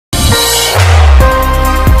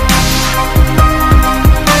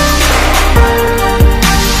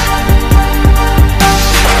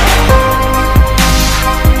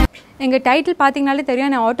எங்கள் டைட்டில் பார்த்தீங்கனாலே தெரியும்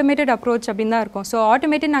நான் ஆட்டோமேட்டட் அப்ரோச் அப்படின்னு தான் இருக்கும். ஸோ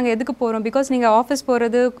ஆட்டோமேட்டட் நாங்கள் எதுக்கு போகிறோம், பிகாஸ் நீங்கள் ஆஃபீஸ்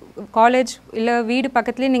போகிறது, காலேஜ் இல்லை வீடு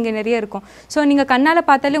பக்கத்துலேயே நீங்கள் நிறைய இருக்கும். ஸோ நீங்கள் கண்ணால்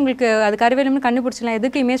பார்த்தாலே உங்களுக்கு அது கருவேலம்னு கண்டுபிடிச்சிடலாம்.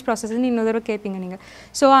 எதுக்கு இமேஜ் ப்ராசஸ்ன்னு இன்னொரு தடவை கேட்பீங்க நீங்கள்.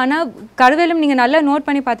 ஸோ ஆனால் கருவேலம் நீங்கள் நல்லா நோட்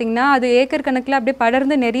பண்ணி பார்த்தீங்கன்னா அது ஏக்கர் கணக்கில் அப்படியே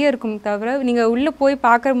படர்ந்து நிறைய இருக்கும். தவிர நீங்கள் உள்ளே போய்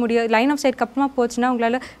பார்க்க முடியாது. லைன் ஆஃப் சைட்க்கு அப்புறமா போச்சுன்னா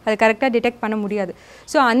உங்களால் அதை கரெக்டாக டிடெக்ட் பண்ண முடியாது.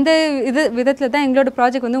 ஸோ அந்த விதத்தில் தான் எங்களோட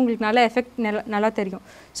ப்ராஜெக்ட் வந்து உங்களுக்கு நல்ல எஃபெக்ட் நல்லா தெரியும்.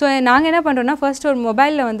 ஸோ நாங்கள் என்ன பண்ணுறோன்னா ஃபர்ஸ்ட் ஒரு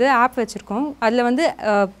மொபைலில் வந்து ஆப் வச்சுருக்கோம். அதில் வந்து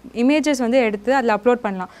இமேஜஸ் வந்து எடுத்து அதில் அப்லோட்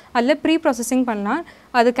பண்ணலாம். அதில் ப்ரீ ப்ராசஸிங் பண்ணலாம்.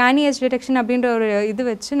 அது கேனியேஜ் டிடெக்ஷன் அப்படின்ற ஒரு இது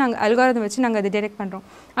வச்சு நாங்கள் அல்காரிதம் வச்சு நாங்கள் அதை டிடெக்ட் பண்ணுறோம்.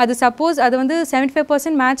 அது சப்போஸ் அது வந்து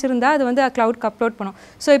 75% மேட்ச் இருந்தால் அது வந்து க்ளவுட்க்கு அப்லோட் பண்ணும்.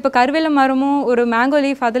 ஸோ இப்போ கருவேல மரமும் ஒரு மேங்கோ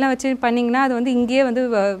லீஃப் அதெல்லாம் வச்சு பண்ணிங்கன்னா அது வந்து இங்கேயே வந்து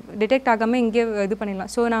டிடெக்ட் ஆகாமல் இங்கேயே இது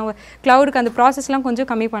பண்ணிடலாம். ஸோ நாங்கள் க்ளவுடுக்கு அந்த ப்ராசஸ்லாம் கொஞ்சம்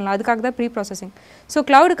கம்மி பண்ணலாம். அதுக்காக தான் ப்ரீ ப்ராசஸிங். ஸோ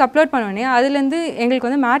க்ளவுடுக்கு அப்லோட் பண்ணோடனே அதுலேருந்து எங்களுக்கு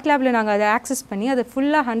வந்து மேட்லேபில் நாங்கள் அதை ஆக்சஸ் பண்ணி அதை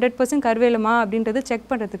ஃபுல்லாக 100% கருவேலமா அப்படின்றது செக்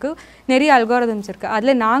பண்ணுறதுக்கு நிறைய அல்காரிதம்ஸ் இருக்குது.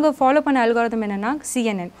 அதில் நாங்கள் ஃபாலோ பண்ண அல்காரிதம் என்னென்னா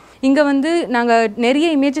CNN. இங்கே வந்து நாங்கள் நிறைய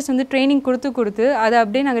இமேஜஸ் வந்து ட்ரைனிங் கொடுத்து அதை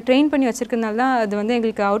அப்படியே நாங்கள் ட்ரெயின் பண்ணி வச்சுருக்கனால தான் அது வந்து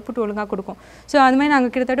எங்களுக்கு அவுட்புட் ஒழுங்காக கொடுக்கும். ஸோ அது மாதிரி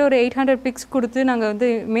நாங்கள் கிட்டத்தட்ட ஒரு 800 பிக்ஸ் கொடுத்து நாங்கள் வந்து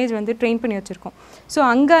இமேஜ் வந்து ட்ரெயின் பண்ணி வச்சுருக்கோம். ஸோ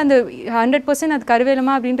அங்கே அந்த 100% அது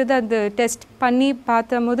கருவேலமா அப்படின்றது அது டெஸ்ட் பண்ணி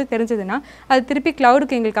பார்த்தம்போது தெரிஞ்சதுன்னா அது திருப்பி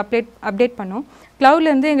க்ளவுடுக்கு எங்களுக்கு அப்டேட் பண்ணோம்.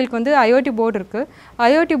 க்ளவுட்லேருந்து எங்களுக்கு வந்து IoT போர்டு இருக்குது.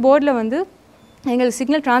 IoT போர்டில் வந்து எங்களுக்கு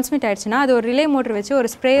சிக்னல் ட்ரான்ஸ்மிட் ஆகிடுச்சுன்னா அது ஒரு ரிலே மோட்டர் வச்சு ஒரு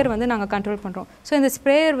ஸ்ப்ரேயர் வந்து நாங்கள் கண்ட்ரோல் பண்ணுறோம். ஸோ இந்த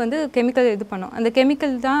ஸ்ப்ரேயர் வந்து கெமிக்கல் இது பண்ணோம். அந்த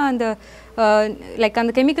கெமிக்கல் தான் அந்த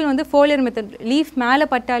அந்த கெமிக்கல் வந்து ஃபோலியர் மெத்தட் லீஃப் மேலே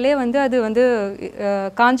பட்டாலே வந்து அது வந்து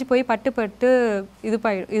காஞ்சி போய் பட்டு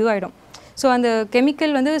இதுவாகிடும். ஸோ அந்த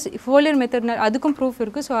கெமிக்கல் வந்து ஃபோலியர் மெத்தட் அதுக்கும் ப்ரூஃப்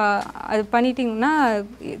இருக்குது. ஸோ அது பண்ணிட்டிங்கன்னா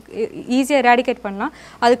ஈஸியாக எராடிகேட் பண்ணலாம்.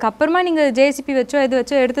 அதுக்கப்புறமா நீங்கள் JCP வச்சோ இது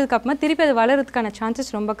வச்சோ எடுத்ததுக்கப்புறமா திருப்பி அது வளர்கிறதுக்கான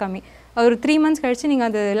சான்சஸ் ரொம்ப கம்மி. ஒரு 3 months கழிச்சு நீங்கள்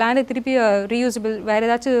அந்த லேண்டை திருப்பி ரீயூசபிள் வேறு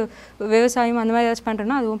ஏதாச்சும் விவசாயம் அந்த மாதிரி ஏதாச்சும்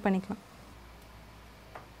பண்ணுறோன்னா அதுவும் பண்ணிக்கலாம்.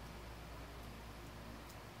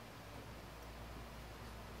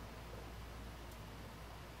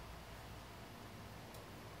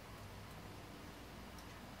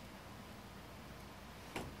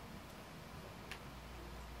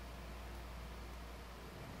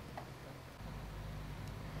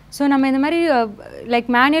 ஸோ நம்ம இந்த மாதிரி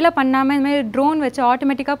மேனுவலாக பண்ணாமல் இந்த மாதிரி ட்ரோன் வச்சு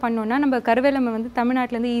ஆட்டோமேட்டிக்காக பண்ணோன்னா நம்ம கருவேலம் வந்து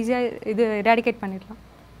தமிழ்நாட்டிலேருந்து ஈஸியாக இது எராடிகேட் பண்ணிடலாம்.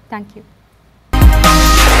 தேங்க்யூ.